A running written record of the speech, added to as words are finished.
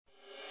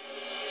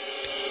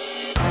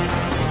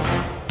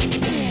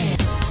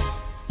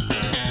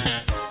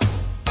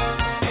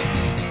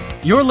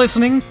You're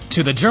listening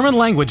to the German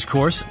language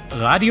course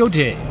Radio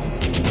D.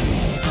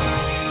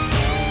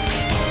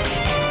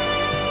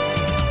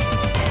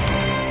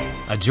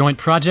 A joint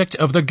project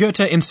of the Goethe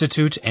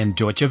Institute and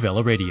Deutsche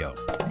Welle Radio.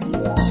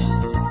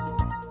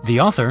 The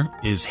author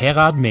is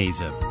Herrad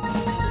Meese.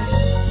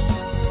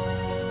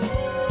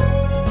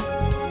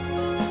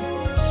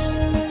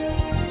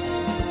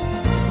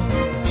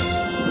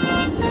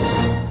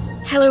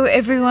 Hello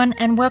everyone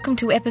and welcome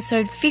to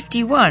episode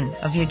 51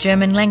 of your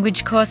German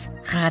language course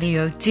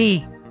Radio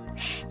D.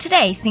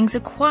 Today things are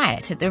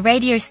quiet at the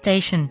radio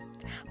station.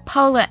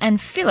 Paula and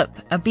Philip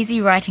are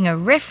busy writing a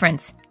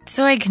reference,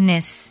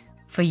 Zeugnis,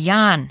 for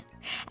Jan,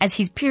 as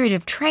his period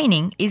of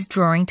training is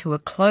drawing to a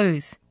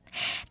close.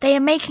 They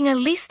are making a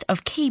list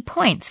of key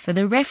points for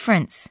the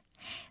reference.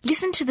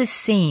 Listen to the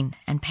scene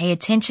and pay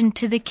attention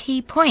to the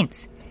key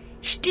points.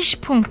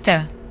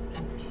 Stichpunkte.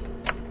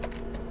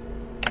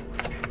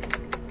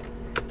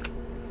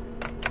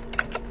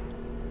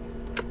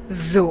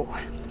 So.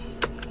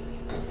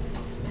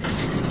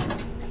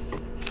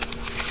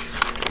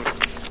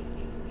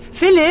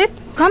 Philipp,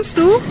 kommst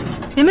du?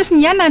 Wir müssen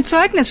Jan ein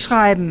Zeugnis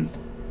schreiben.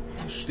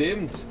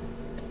 Stimmt.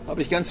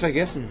 Habe ich ganz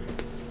vergessen.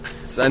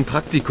 Sein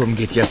Praktikum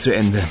geht ja zu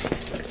Ende.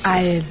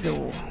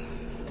 Also.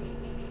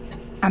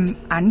 Am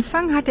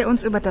Anfang hat er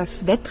uns über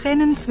das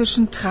Wettrennen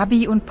zwischen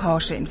Trabi und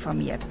Porsche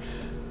informiert.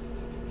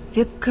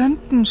 Wir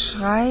könnten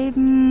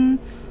schreiben...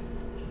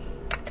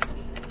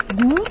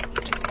 Gut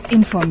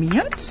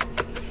informiert,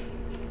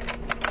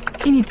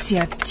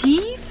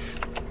 initiativ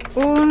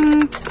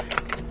und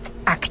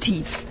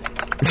aktiv.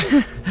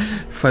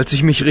 Falls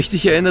ich mich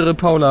richtig erinnere,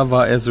 Paula,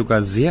 war er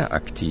sogar sehr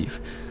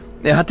aktiv.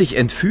 Er hat dich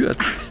entführt.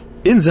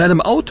 In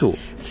seinem Auto.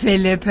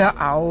 Philipp,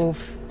 hör auf.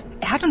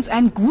 Er hat uns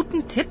einen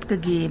guten Tipp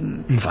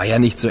gegeben. War ja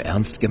nicht so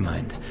ernst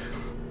gemeint.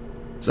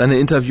 Seine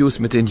Interviews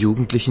mit den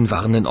Jugendlichen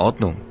waren in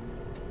Ordnung.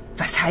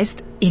 Was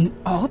heißt in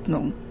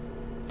Ordnung?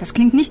 Das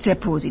klingt nicht sehr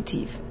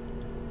positiv.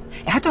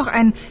 Er hat doch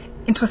ein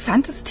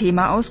interessantes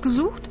Thema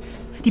ausgesucht,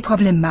 die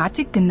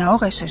Problematik genau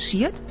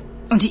recherchiert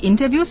und die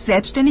Interviews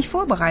selbstständig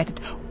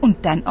vorbereitet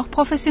und dann auch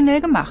professionell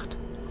gemacht.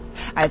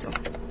 Also,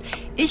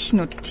 ich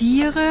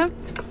notiere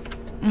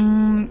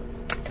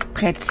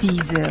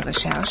präzise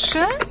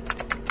Recherche,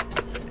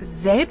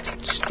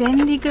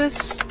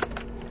 selbstständiges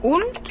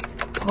und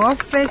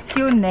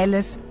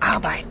professionelles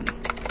Arbeiten.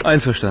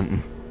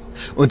 Einverstanden.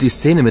 Und die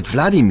Szene mit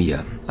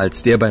Wladimir,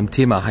 als der beim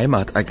Thema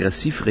Heimat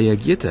aggressiv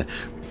reagierte,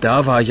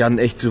 da war Jan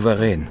echt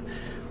souverän.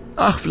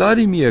 Ach,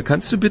 Wladimir,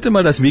 kannst du bitte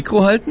mal das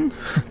Mikro halten?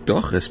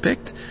 Doch,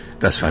 Respekt.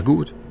 Das war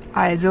gut.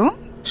 Also,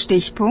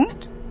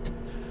 Stichpunkt.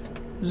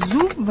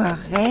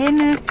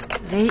 Souveräne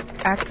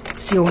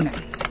Reaktionen.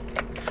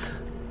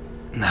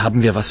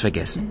 Haben wir was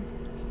vergessen?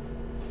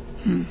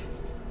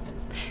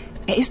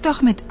 Er ist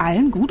doch mit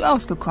allen gut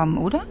ausgekommen,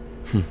 oder?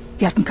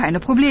 Wir hatten keine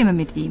Probleme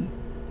mit ihm.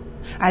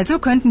 Also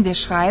könnten wir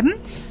schreiben,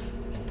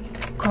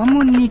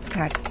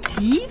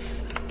 kommunikativ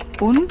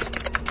und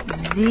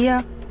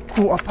sehr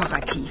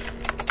kooperativ.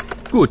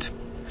 Gut.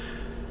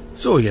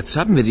 So, jetzt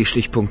haben wir die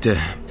Stichpunkte.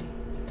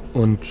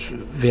 Und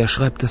wer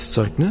schreibt das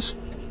Zeugnis?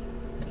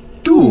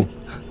 Du!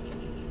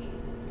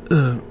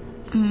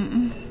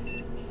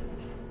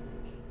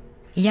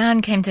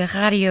 Jan came to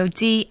Radio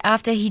D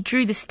after he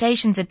drew the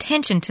station's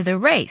attention to the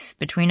race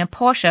between a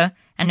Porsche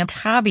and a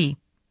Trabi.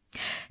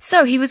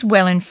 So he was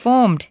well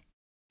informed.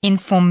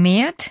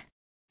 Informiert,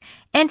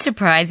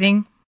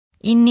 enterprising,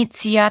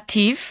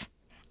 initiativ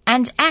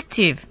and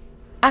active,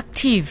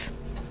 aktiv.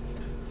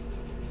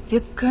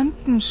 Wir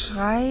könnten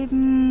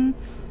schreiben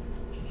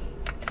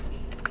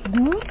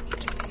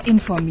gut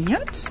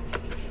informiert,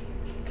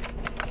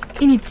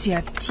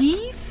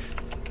 initiativ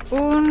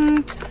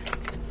und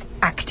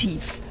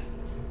aktiv.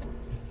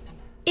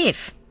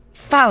 If,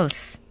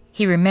 falls,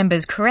 he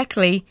remembers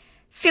correctly,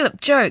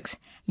 Philip jokes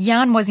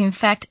Jan was in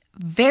fact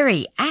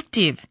very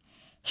active.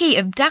 He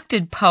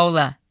abducted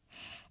Paula.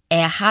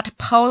 Hat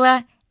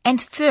Paula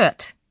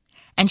entführt,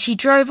 and she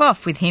drove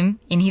off with him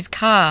in his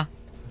car.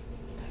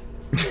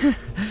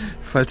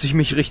 Falls ich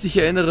mich richtig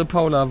erinnere,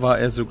 Paula, war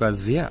er sogar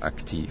sehr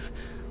aktiv.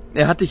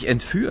 Er hat dich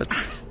entführt.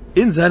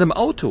 In seinem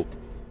Auto.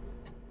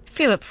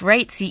 Philip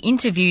rates the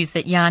interviews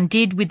that Jan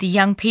did with the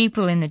young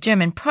people in the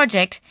German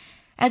project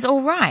as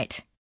all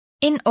right.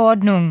 In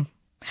Ordnung.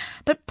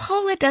 But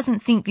Paula doesn't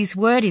think this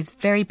word is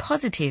very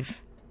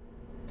positive.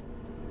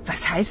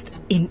 Was heißt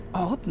in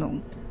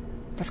Ordnung?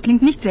 Das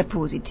klingt nicht sehr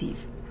positiv.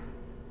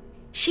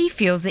 She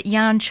feels that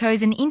Jan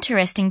chose an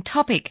interesting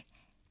topic,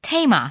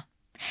 Thema,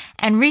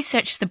 and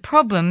researched the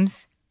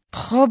problems,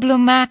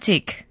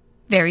 Problematik,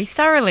 very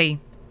thoroughly.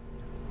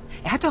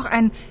 Er hat doch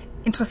ein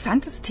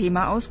interessantes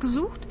Thema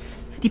ausgesucht,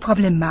 die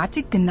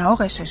Problematik genau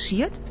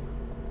recherchiert.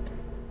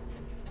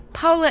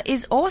 Paula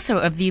is also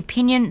of the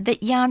opinion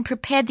that Jan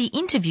prepared the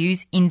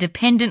interviews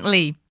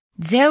independently,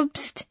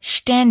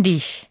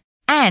 selbstständig,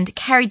 and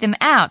carried them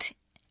out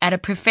at a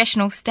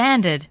professional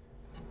standard.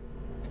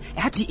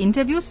 Er hat die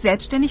Interviews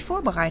selbstständig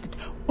vorbereitet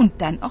und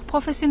dann auch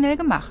professionell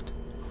gemacht.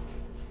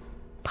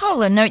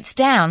 Paula notes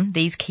down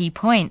these key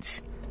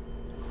points.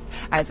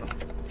 Also,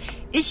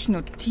 Ich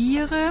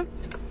notiere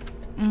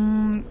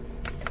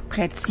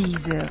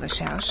präzise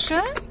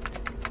Recherche,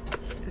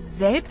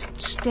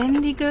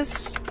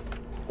 selbstständiges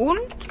und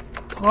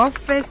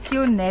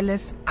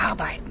professionelles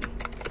Arbeiten.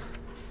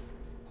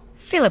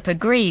 Philip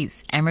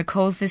agrees and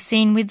recalls the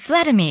scene with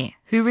Vladimir,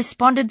 who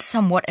responded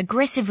somewhat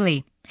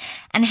aggressively,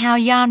 and how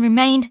Jan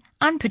remained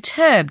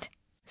unperturbed,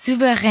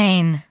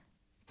 souverän.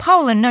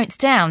 Paula notes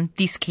down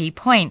this key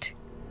point.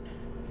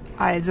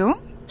 Also,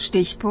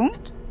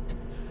 Stichpunkt,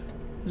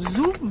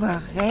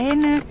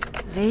 souveräne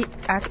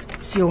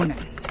Reaktionen.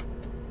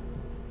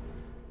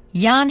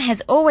 Jan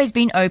has always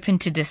been open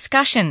to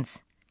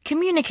discussions,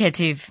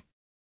 communicative,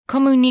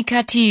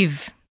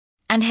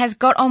 and has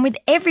got on with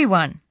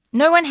everyone.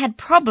 No one had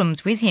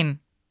problems with him.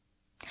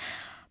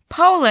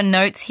 Paula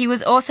notes he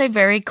was also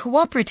very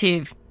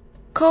kooperativ.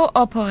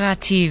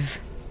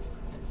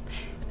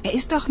 Er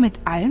ist doch mit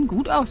allen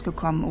gut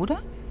ausgekommen,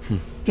 oder?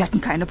 Wir hatten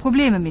keine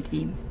Probleme mit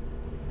ihm.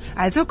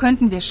 Also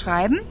könnten wir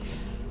schreiben,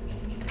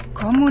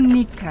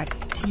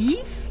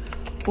 kommunikativ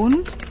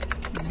und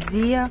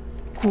sehr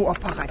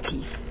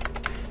kooperativ.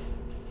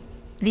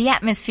 The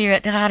atmosphere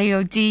at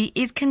Radio D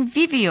is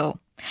convivial,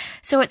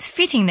 so it's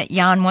fitting that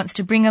Jan wants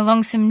to bring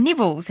along some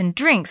nibbles and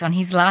drinks on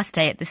his last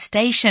day at the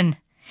station.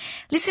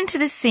 Listen to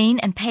the scene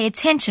and pay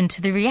attention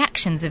to the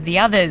reactions of the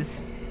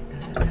others.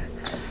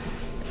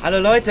 Hallo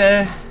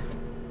Leute,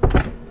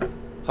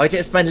 heute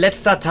ist mein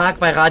letzter Tag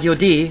bei Radio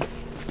D.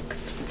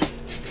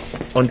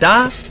 Und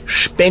da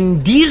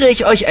spendiere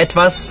ich euch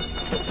etwas.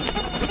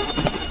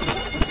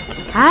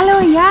 Hallo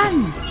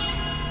Jan,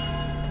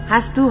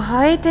 hast du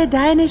heute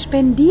deine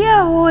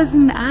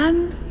Spendierhosen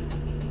an?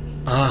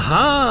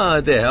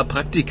 Aha, der Herr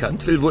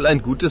Praktikant will wohl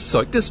ein gutes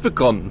Zeugnis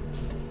bekommen.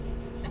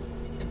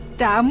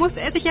 Da muss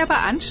er sich aber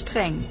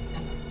anstrengen.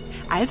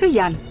 Also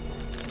Jan,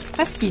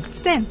 was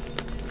gibt's denn?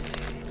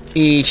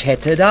 Ich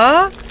hätte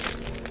da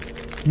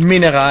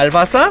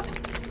Mineralwasser,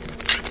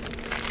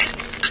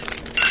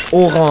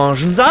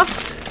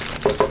 Orangensaft,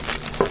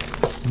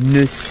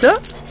 Nüsse,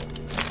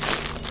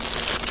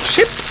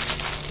 Chips.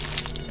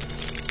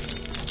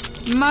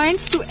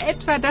 Meinst du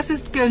etwa, das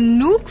ist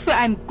genug für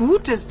ein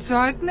gutes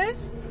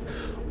Zeugnis?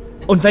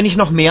 Und wenn ich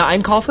noch mehr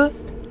einkaufe?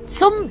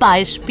 Zum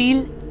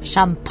Beispiel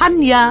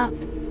Champagner.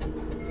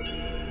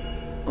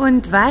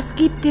 Und was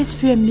gibt es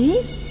für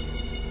mich?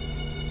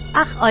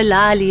 Ach,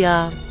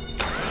 Eulalia.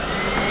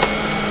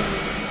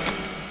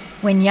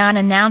 When Jan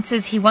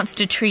announces he wants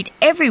to treat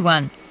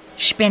everyone,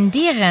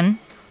 spendieren,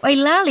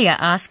 Eulalia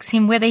asks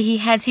him whether he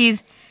has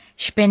his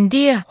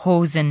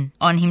Spendierhosen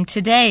on him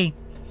today.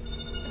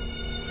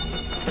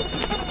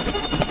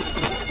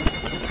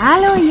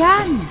 Hallo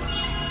Jan,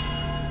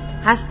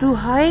 hast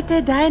du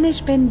heute deine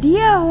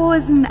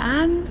Spendierhosen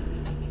an?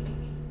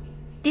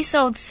 This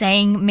old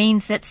saying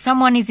means that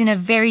someone is in a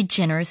very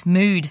generous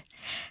mood.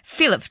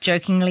 Philip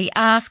jokingly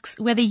asks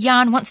whether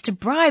Jan wants to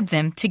bribe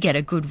them to get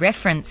a good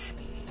reference.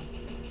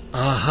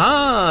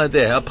 Aha,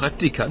 der Herr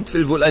Praktikant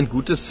will wohl ein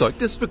gutes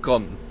Zeugnis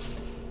bekommen.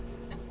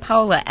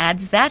 Paula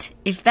adds that,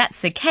 if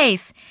that's the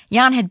case,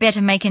 Jan had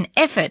better make an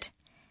effort.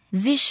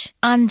 Sich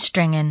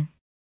anstrengen.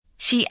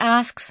 She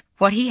asks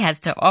what he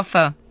has to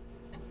offer.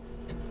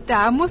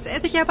 Da muss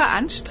er sich aber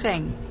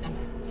anstrengen.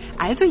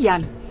 Also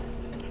Jan,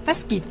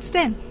 was gibt's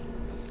denn?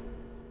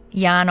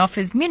 Jan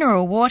offers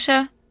mineral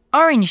water,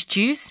 orange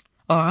juice,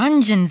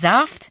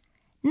 Orangensaft,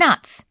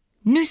 nuts,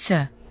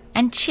 Nüsse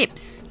and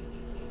chips.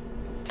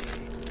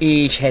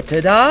 Ich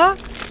hätte da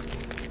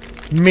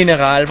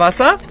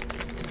Mineralwasser,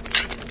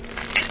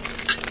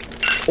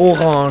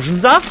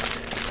 Orangensaft,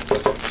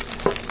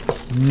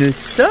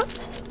 Nüsse,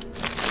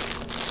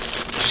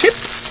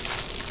 Chips.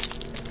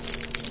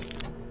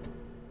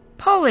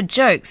 Paula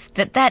jokes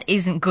that that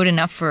isn't good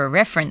enough for a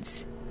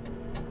reference.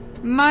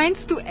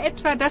 Meinst du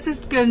etwa, das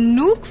ist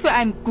genug für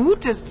ein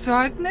gutes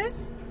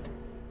Zeugnis?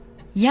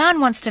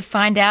 Jan wants to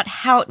find out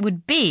how it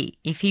would be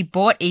if he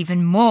bought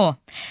even more,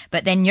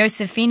 but then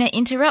Josefina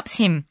interrupts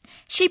him.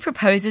 She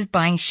proposes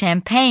buying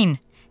champagne,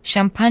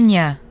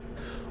 Champagner.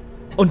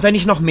 Und wenn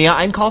ich noch mehr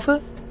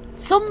einkaufe?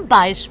 Zum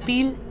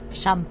Beispiel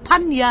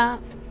Champagner.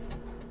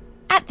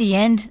 At the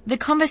end, the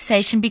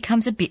conversation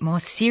becomes a bit more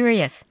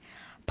serious.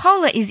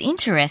 Paula is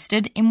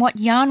interested in what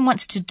Jan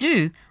wants to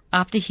do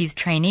after his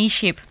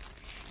traineeship.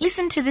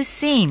 Listen to the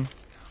scene.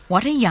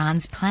 What are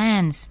Jan's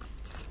plans?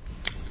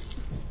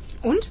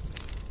 Und?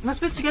 Was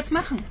willst du jetzt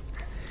machen?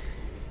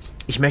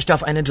 Ich möchte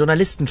auf eine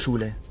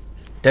Journalistenschule.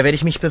 Da werde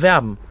ich mich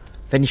bewerben.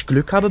 Wenn ich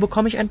Glück habe,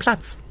 bekomme ich einen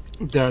Platz.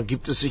 Da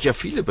gibt es sicher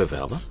viele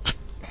Bewerber.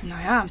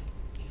 Naja,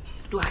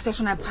 du hast ja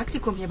schon ein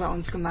Praktikum hier bei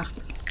uns gemacht.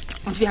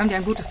 Und wir haben dir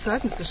ein gutes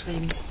Zeugnis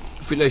geschrieben.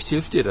 Vielleicht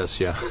hilft dir das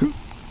ja.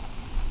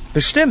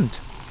 Bestimmt.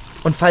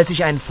 Und falls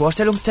ich einen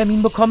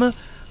Vorstellungstermin bekomme,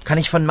 kann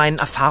ich von meinen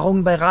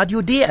Erfahrungen bei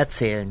Radio D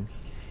erzählen.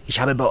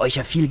 Ich habe bei euch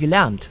ja viel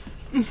gelernt.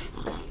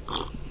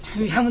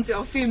 Wir haben uns ja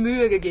auch viel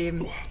Mühe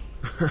gegeben.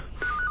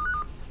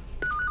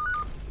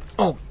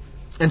 Oh,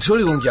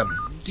 Entschuldigung, Jan.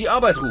 Die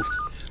Arbeit ruft.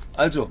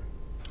 Also,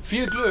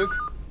 viel Glück.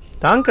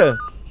 Danke.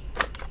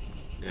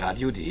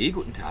 Radio D,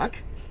 guten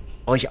Tag.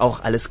 Euch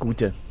auch alles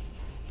Gute.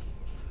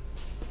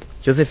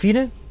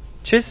 Josephine,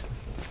 Tschüss.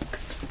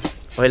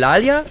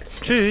 Eulalia,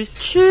 tschüss.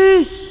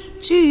 Tschüss.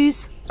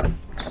 Tschüss.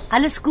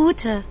 Alles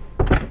Gute.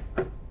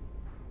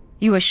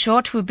 You are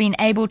sure to have been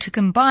able to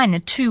combine the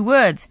two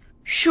words,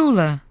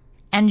 Schule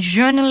and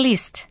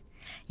Journalist.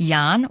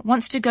 Jan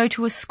wants to go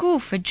to a school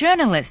for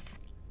journalists,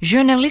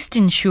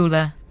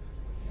 Journalistenschule.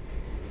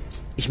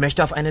 Ich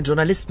möchte auf eine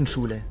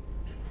Journalistenschule.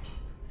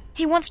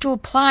 He wants to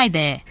apply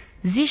there,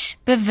 sich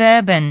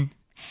bewerben.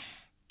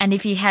 And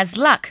if he has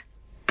luck,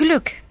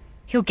 Glück,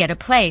 he'll get a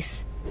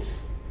place.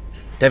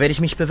 Da werde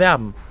ich mich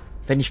bewerben.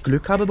 Wenn ich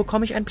Glück habe,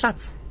 bekomme ich einen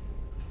Platz.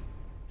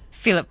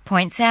 Philip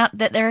points out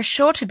that there are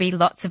sure to be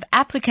lots of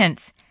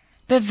applicants,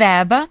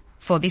 Bewerber,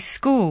 for this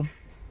school.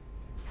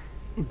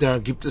 Da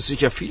gibt es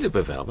sicher viele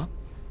Bewerber.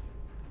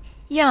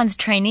 Jan's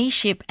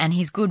traineeship and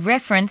his good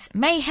reference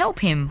may help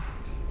him.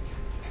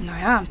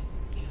 Naja,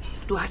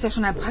 du hast ja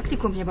schon ein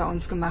Praktikum hier bei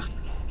uns gemacht.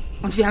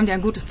 Und wir haben dir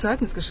ein gutes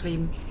Zeugnis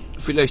geschrieben.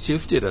 Vielleicht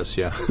hilft dir das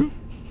ja.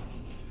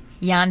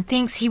 Jan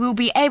thinks he will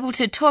be able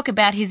to talk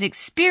about his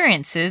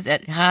experiences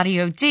at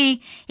Radio D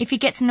if he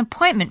gets an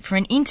appointment for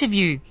an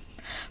interview.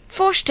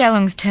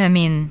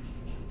 Vorstellungstermin.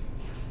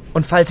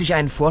 Und falls ich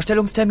einen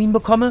Vorstellungstermin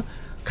bekomme,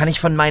 kann ich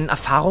von meinen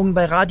Erfahrungen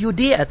bei Radio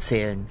D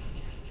erzählen.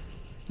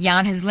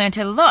 Jan has learnt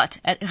a lot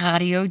at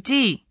Radio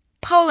D.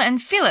 Paula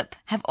and Philip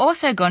have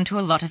also gone to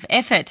a lot of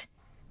effort.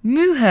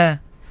 Mühe.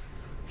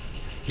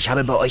 Ich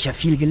habe bei euch ja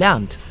viel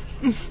gelernt.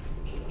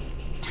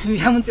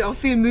 Wir haben uns ja auch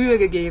viel Mühe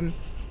gegeben.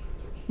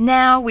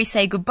 Now we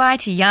say goodbye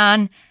to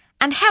Jan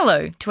and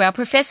hello to our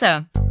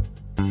professor.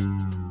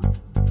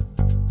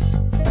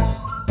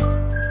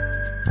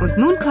 Und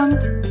nun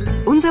kommt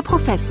unser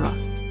Professor.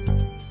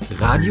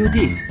 Radio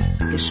D.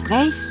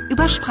 Gespräch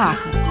über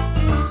Sprache.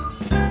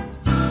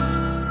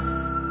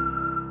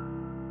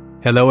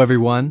 Hello,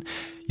 everyone.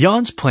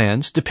 Jan's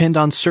plans depend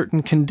on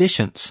certain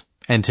conditions,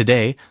 and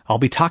today I'll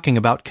be talking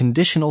about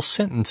conditional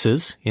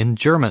sentences in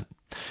German.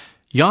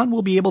 Jan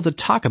will be able to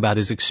talk about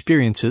his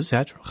experiences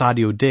at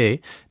Radio D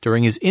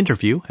during his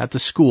interview at the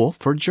School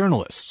for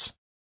Journalists.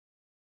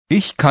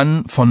 Ich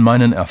kann von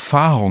meinen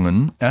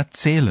Erfahrungen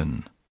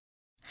erzählen.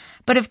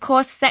 But of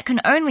course that can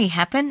only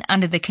happen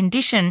under the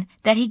condition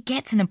that he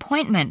gets an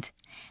appointment.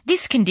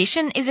 This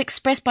condition is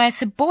expressed by a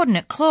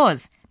subordinate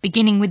clause,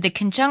 beginning with the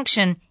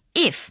conjunction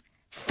if,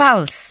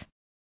 falls.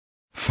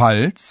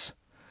 Falls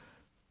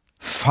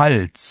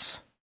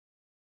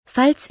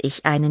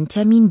ich einen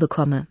Termin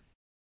bekomme.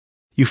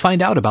 You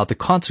find out about the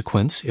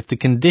consequence if the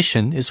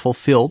condition is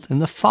fulfilled in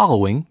the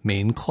following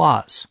main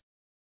clause.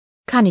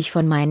 Kann ich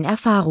von meinen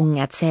Erfahrungen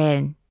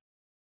erzählen.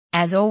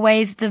 As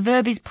always, the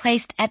verb is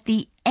placed at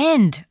the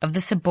end of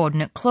the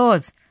subordinate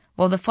clause,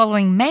 while the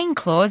following main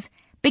clause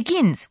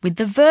begins with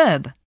the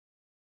verb.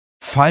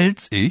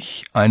 Falls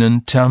ich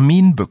einen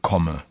Termin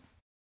bekomme.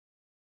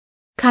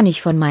 Kann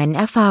ich von meinen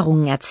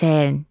Erfahrungen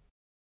erzählen.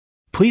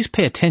 Please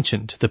pay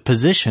attention to the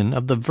position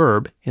of the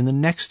verb in the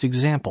next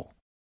example.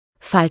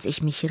 Falls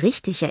ich mich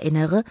richtig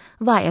erinnere,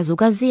 war er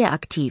sogar sehr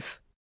aktiv.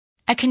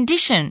 A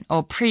condition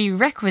or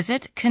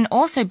prerequisite can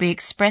also be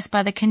expressed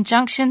by the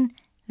conjunction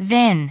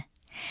then.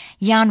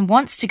 Jan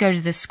wants to go to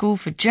the school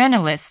for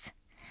journalists,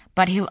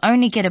 but he'll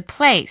only get a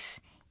place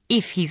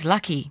if he's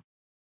lucky.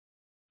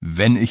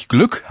 Wenn ich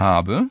Glück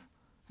habe,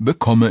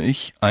 bekomme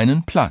ich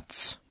einen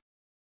Platz.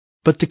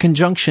 But the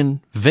conjunction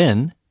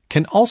wenn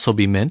can also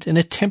be meant in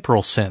a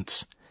temporal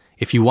sense.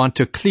 If you want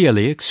to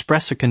clearly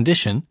express a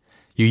condition,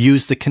 you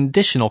use the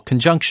conditional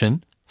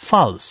conjunction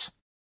falls.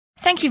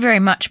 Thank you very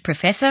much,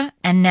 Professor,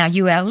 and now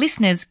you, our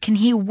listeners, can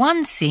hear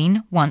one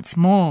scene once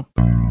more.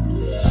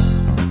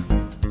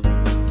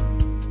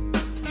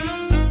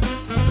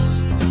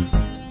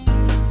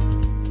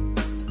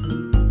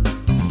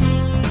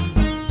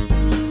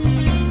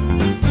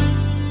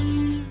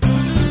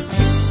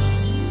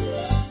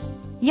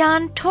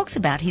 Jan talks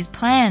about his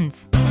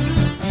plans.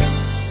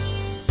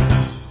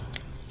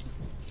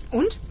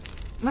 Und?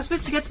 Was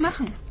willst du jetzt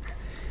machen?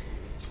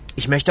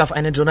 Ich möchte auf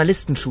eine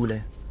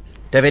Journalistenschule.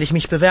 Da werde ich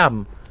mich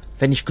bewerben.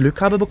 Wenn ich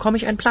Glück habe, bekomme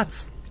ich einen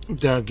Platz.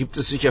 Da gibt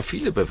es sicher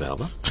viele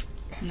Bewerber.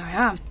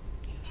 Naja,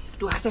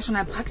 du hast ja schon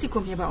ein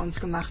Praktikum hier bei uns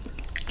gemacht.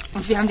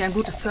 Und wir haben dir ein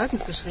gutes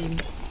Zeugnis geschrieben.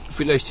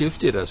 Vielleicht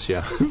hilft dir das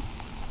ja.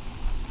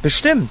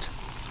 Bestimmt.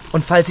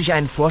 Und falls ich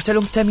einen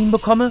Vorstellungstermin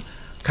bekomme,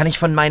 kann ich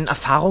von meinen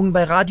Erfahrungen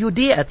bei Radio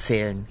D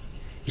erzählen.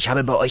 Ich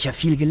habe bei euch ja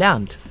viel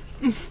gelernt.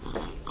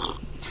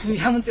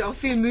 Wir haben uns ja auch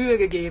viel Mühe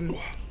gegeben.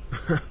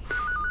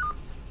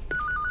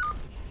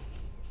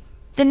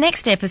 The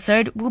next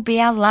episode will be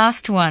our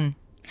last one.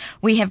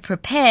 We have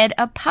prepared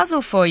a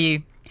puzzle for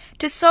you.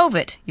 To solve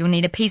it, you'll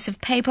need a piece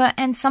of paper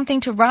and something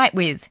to write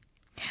with.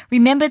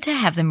 Remember to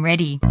have them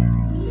ready.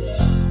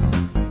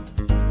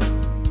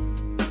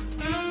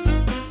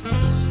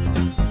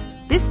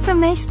 Bis zum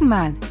nächsten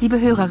Mal, liebe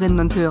Hörerinnen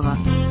und Hörer.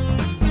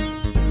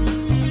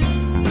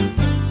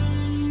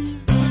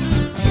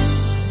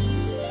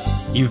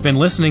 You've been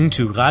listening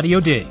to Radio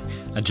D,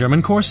 a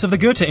German course of the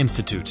Goethe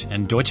Institute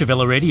and Deutsche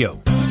Welle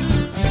Radio.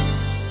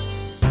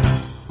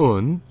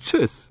 Und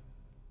tschüss.